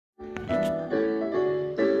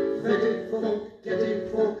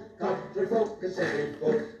city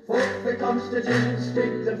folk. Folk for Constantine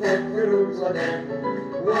Street and folk for Jerusalem.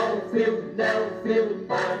 Wallfield, Nellfield,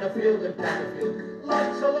 Manorfield and Canterfield.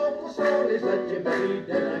 Lots of local stories that you may read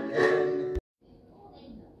in a can.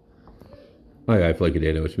 Hi, I feel like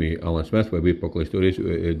today. It's me, Alan Smith, with Weekly Stories.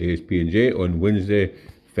 Today's P&J on Wednesday,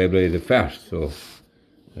 February the 1st. So,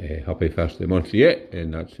 happy first of the month yet,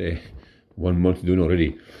 and that's 1 month done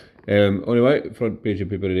already. Anyway, front page of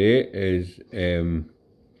paper today is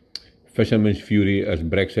Fishermen's fury as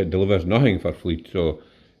Brexit delivers nothing for fleet. So,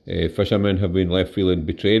 fishermen have been left feeling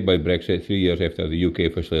betrayed by Brexit 3 years after the UK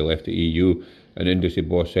officially left the EU, an industry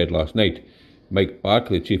boss said last night. Mike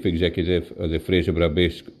Barkley, chief executive of the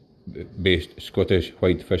Fraserburgh-based Scottish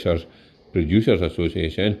White Fishers Producers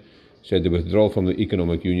Association, said the withdrawal from the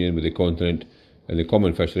economic union with the continent and the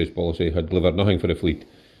common fisheries policy had delivered nothing for the fleet.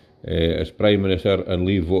 As Prime Minister and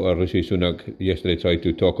Leave voter Rishi Sunak yesterday tried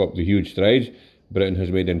to talk up the huge strides Britain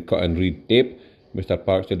has made in cut and read tape, Mr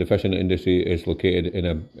Park said the fishing industry is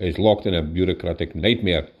locked in a bureaucratic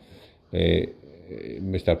nightmare.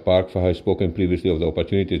 Mr Park, who has spoken previously of the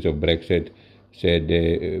opportunities of Brexit, said,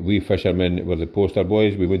 we fishermen were the poster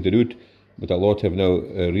boys, we went the route, but a lot have now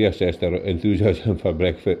reassessed their enthusiasm for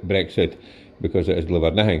Brexit because it has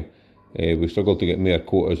delivered nothing. We struggled to get more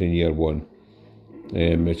quotas in year one.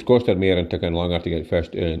 It's costed more and taken longer to get fish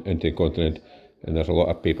into the continent, and there's a lot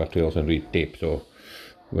of paper trails and read tape, so,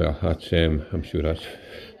 well, that's, I'm sure that's,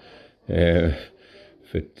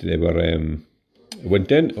 if they were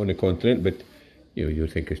winting on the continent, but, you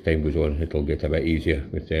think as time goes on, it'll get a bit easier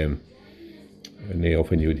with, and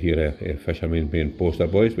often you would hear fishermen being poster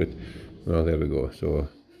boys, but, well, there we go. So,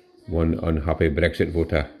 one unhappy Brexit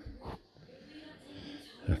voter.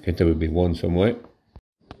 I think there would be one somewhere.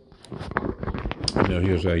 Now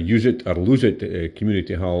here's a use it or lose it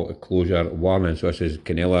community hall closure warning. So this is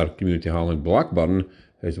Canella Community Hall in Blackburn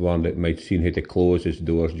has warned it might soon have to close its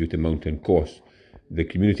doors due to mounting costs. The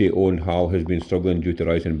community-owned hall has been struggling due to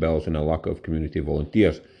rising bills and a lack of community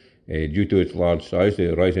volunteers. Due to its large size,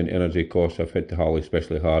 the rising energy costs have hit the hall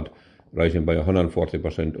especially hard, rising by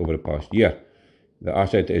 140% over the past year. The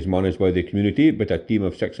asset is managed by the community, but a team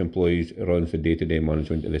of 6 employees runs the day-to-day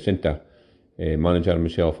management of the centre. Manager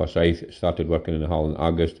Michelle Forsyth started working in the hall in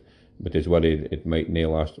August, but is worried it might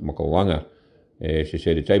not last much longer. She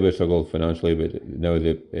said it's always struggled financially, but now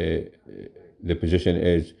the position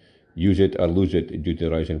is use it or lose it due to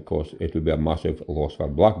the rising costs. It would be a massive loss for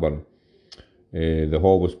Blackburn. The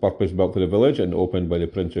hall was purpose-built for the village and opened by the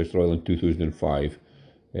Princess Royal in 2005.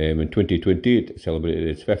 In 2020, it celebrated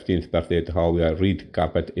its 15th birthday at the hall with a reed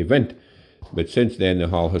carpet event, but since then the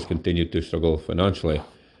hall has continued to struggle financially.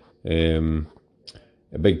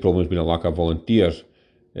 A big problem has been a lack of volunteers.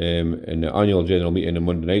 In the annual general meeting on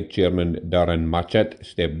Monday night, Chairman Darren Matchett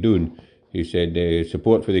stepped down. He said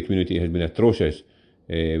support for the community has been atrocious.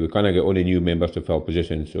 We cannot get any new members to fill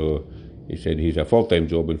positions, so he said he's a full-time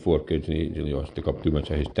job and 4 kids and he doesn't take up too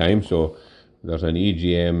much of his time, so there's an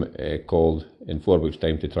EGM called in 4 weeks'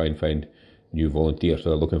 time to try and find new volunteers. So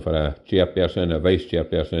they're looking for a chairperson, a vice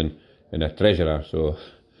chairperson and a treasurer, so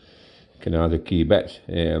kind of the key bits.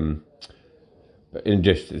 But in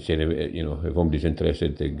just saying, if anybody's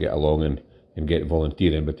interested to get along and get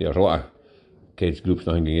volunteering, but there's a lot of kids groups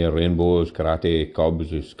now here, rainbows, karate,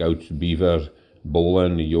 cubs, scouts, beavers,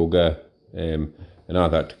 bowling, yoga, and all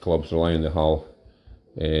that clubs rely on the hall,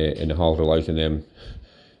 and the hall relies on them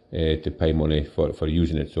to pay money for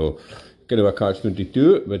using it. So kind of a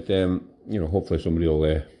catch-22, but hopefully somebody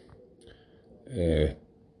will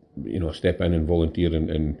step in and volunteer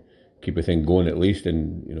and keep the thing going at least,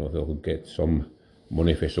 and they'll get some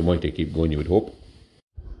money for someone to keep going, you would hope.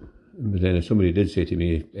 But then somebody did say to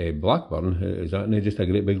me, Blackburn, is that just a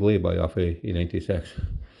great big lay-by off of E96?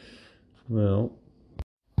 Well,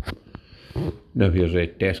 now here's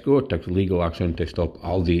Tesco takes legal action to stop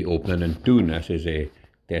Aldi opening in Toon. This is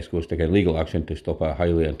Tesco's taking legal action to stop a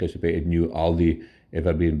highly anticipated new Aldi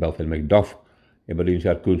ever being built in Macduff.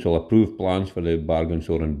 Aberdeenshire Council approved plans for the bargain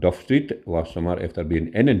store on Duff Street last summer after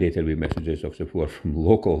being inundated with messages of support from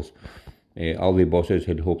locals. Aldi bosses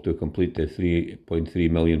had hoped to complete the £3.3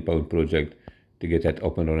 million project to get it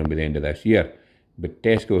up and running by the end of this year, but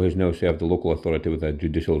Tesco has now served the local authority with a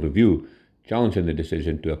judicial review, challenging the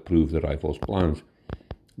decision to approve the rivals' plans.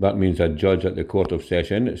 That means a judge at the Court of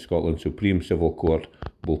Session, Scotland's Supreme Civil Court,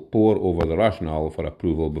 will pore over the rationale for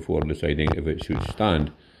approval before deciding if it should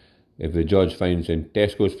stand. If the judge finds in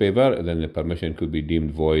Tesco's favour, then the permission could be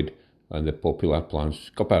deemed void and the popular plans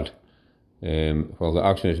scuppered. While the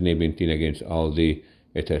action is now being taken against Aldi,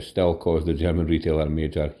 it has still caused the German retailer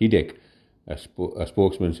major headache. A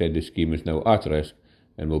spokesman said the scheme is now at risk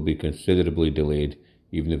and will be considerably delayed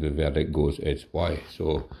even if the verdict goes its way.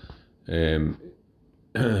 So,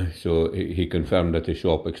 so he confirmed that the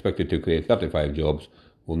shop, expected to create 35 jobs,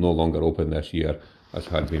 will no longer open this year as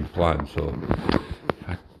had been planned. So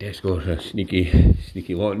Tesco's a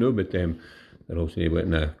sneaky lot now, but they're also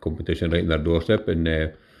letting a competition right in their doorstep,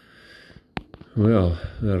 and well,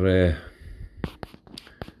 they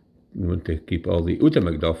want to keep all the out of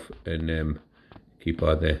McDuff and keep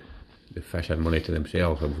all the fish and money to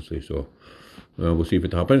themselves, obviously. So we'll see if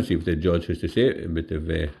it happens, see if the judge has to say it. But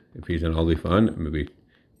if he's an Aldi fan, maybe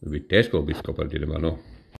Tesco will be scuppered, you never know.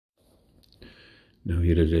 Now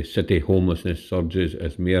here is a city homelessness surges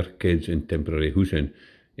as more kids in temporary housing.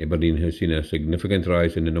 Aberdeen has seen a significant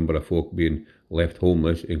rise in the number of folk being left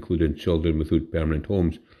homeless, including children without permanent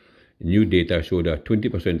homes. New data showed a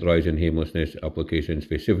 20% rise in homelessness applications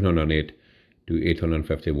from 708 to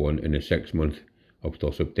 851 in the 6 months up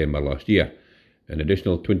till September last year. An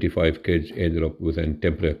additional 25 kids ended up within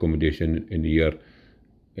temporary accommodation in the year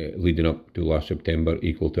leading up to last September,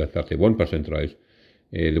 equal to a 31% rise.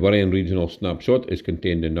 The worrying regional snapshot is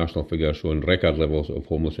contained in national figures showing record levels of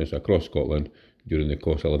homelessness across Scotland during the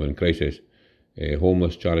cost of living crisis.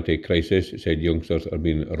 Homeless Charity Crisis said youngsters are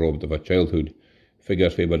being robbed of a childhood.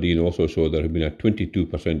 Figures for Aberdeen also show there had been a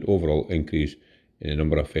 22% overall increase in the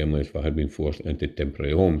number of families that had been forced into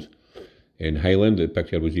temporary homes. In Highland, the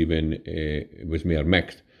picture was more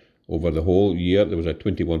mixed. Over the whole year, there was a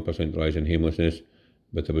 21% rise in homelessness,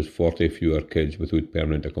 but there was 40 fewer kids without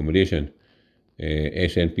permanent accommodation.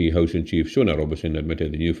 SNP Housing Chief Shona Robertson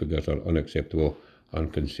admitted the new figures are unacceptable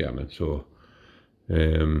and concerning. So,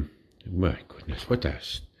 my goodness, what a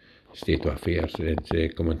state of affairs.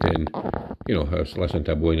 It's commenting, I was listening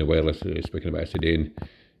to a boy in the wireless speaking about it today, and,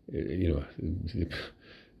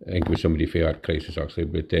 I think it was somebody for Art Crisis actually,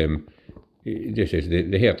 but this is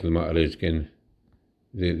the heart of the matter is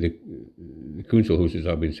the council houses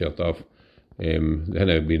have been set off, they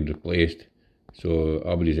have been replaced, so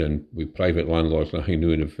everybody's in with private landlords now, and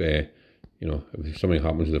if something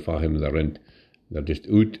happens to the farm with the rent, they're just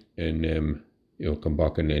out, and come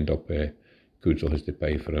back and end up council has to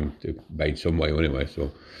pay for them to bide some way anyway.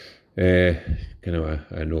 So kind of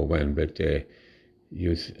a no-win, but the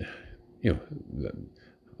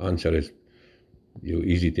answer is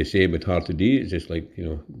easy to say but hard to do. It's just like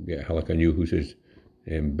get a new houses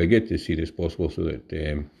big as soon as possible so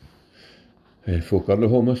that folk are not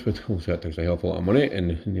homeless, but also that takes a hell of a lot of money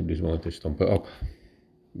and nobody's willing to stump it up.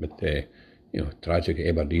 But tragic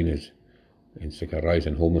Aberdeen it's like a rise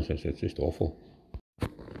in homelessness. It's just awful.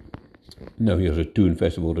 Now here's a Toon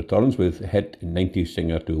Festival returns with hit 90s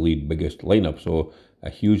singer to lead biggest lineup. So a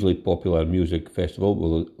hugely popular music festival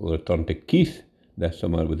will return to Keith this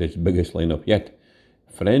summer with its biggest lineup yet.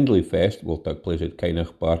 Friendly Fest will take place at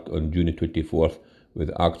Kynach Park on June 24th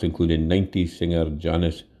with acts including 90s singer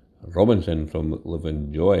Janice Robinson from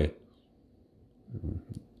Living Joy.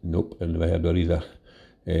 Nope, I never heard her either.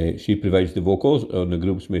 She provides the vocals on the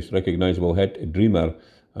group's most recognisable hit, Dreamer,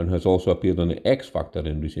 and has also appeared on the X Factor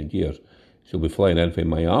in recent years. She'll be flying in from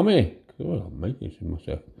Miami. Oh, she must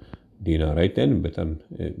have done alright then, but in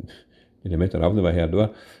the matter I've never heard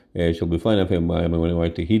of her. She'll be flying in from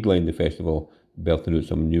Miami to headline the festival, belting out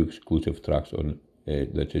some new exclusive tracks on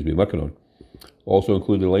that she's been working on. Also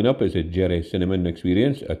included in the lineup is a Jerry Cinnamon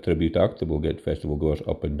Experience, a tribute act that will get festival goers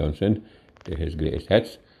up and dancing to his greatest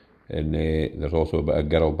hits. And there's also a bit of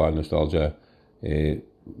girl band nostalgia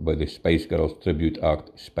by the Spice Girls tribute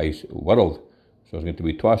act Spice World. So there's going to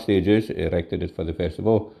be 2 stages erected for the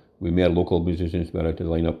festival with more local musicians added to the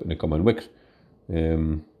lineup in the coming weeks.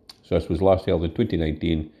 So this was last held in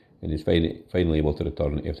 2019 and is finally able to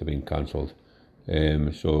return after being cancelled.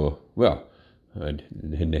 Well, I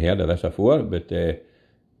hadn't heard of this before, but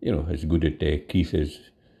it's good that Keith has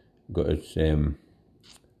got his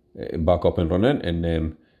back up and running,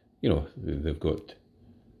 and they've got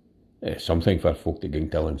something for folk to ging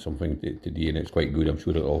till and something to do, and it's quite good. I'm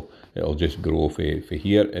sure it'll just grow for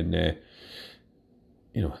here, and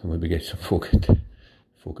maybe get some folk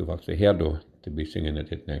who've actually heard though to be singing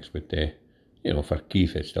it next. But for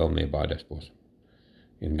Keith, it's still not bad, I suppose.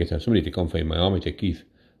 And getting somebody to come from Miami to Keith,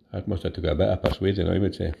 that must have took a bit of persuading, I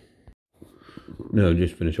would say. Now,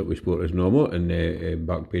 just finish up with sport as normal, and the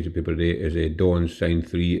back page of the paper today is Dons signed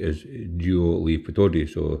 3 as duo leave Petodi.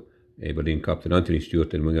 So Aberdeen captain Anthony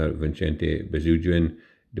Stewart and winger Vincente Bezujuin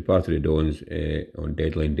departed the Dons on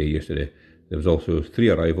deadline day yesterday. There was also 3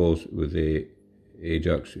 arrivals with the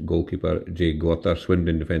Ajax goalkeeper Jay Glotter,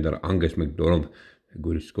 Swindon defender Angus MacDonald, a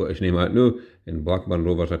good Scottish name I know, and Blackburn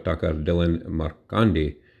Rovers attacker Dylan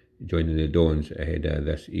Markandi joining the Dons ahead of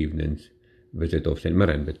this evening's visit of St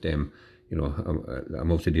Mirren. But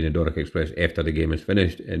I'm also doing a Doric Express after the game is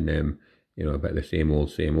finished, and a bit of the same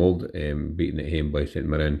old, beaten at hame by St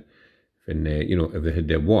Mirren. And if they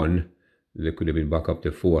had won, they could have been back up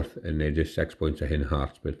to fourth, and just 6 points ahead in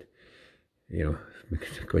Hearts. But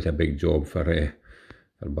quite a big job for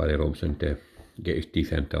Barry Robson to get his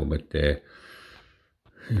teeth into. But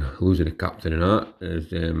losing the captain and that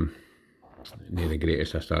is not the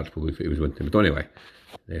greatest of starts probably if it was winning. But anyway,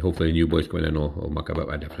 hopefully the new boys coming in will make a bit of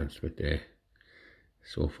a difference. But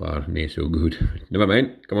so far, not so good. Never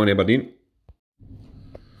mind. Come on, Aberdeen.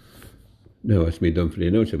 Now, it's me done for the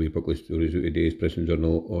announcement. We published stories out of today's Prison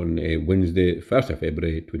Journal on Wednesday, 1st of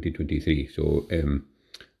February 2023. So,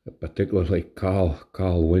 particularly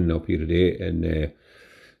Carl win up here today, and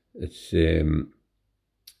it's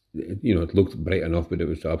it looked bright enough, but it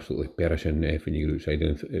was absolutely perishing when you go outside.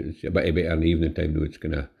 And it's a bit better in the evening time, though. It's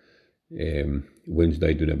kind of winds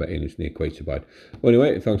died down a bit, and it's not quite so bad. Well,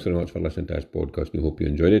 anyway, thanks very much for listening to this podcast. I hope you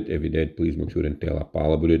enjoyed it. If you did, please make sure and tell a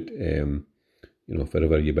pal about it.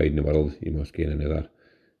 Forever you bide in the world, you must gain another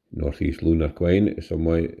northeast lunar quine some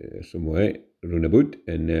way round about.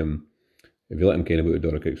 And if you let them ken about the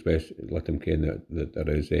Doric Express, let them ken that there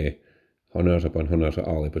is hundreds upon hundreds of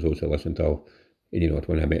all episodes to listen to. And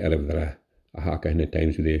when I met there a hack in the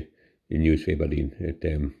times with the news for Aberdeen, it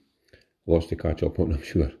lots to catch up on, I'm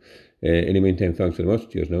sure. In the meantime, thanks very much.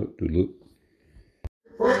 Cheers now. Toodaloo.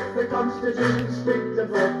 Fuck the Constitution, speak the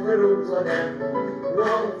fuck the rules again.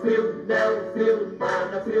 Wallfield, Nellfield,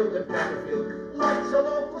 Manorfield and Pannerfield. Lots of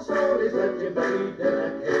local stories that you made in a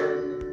can.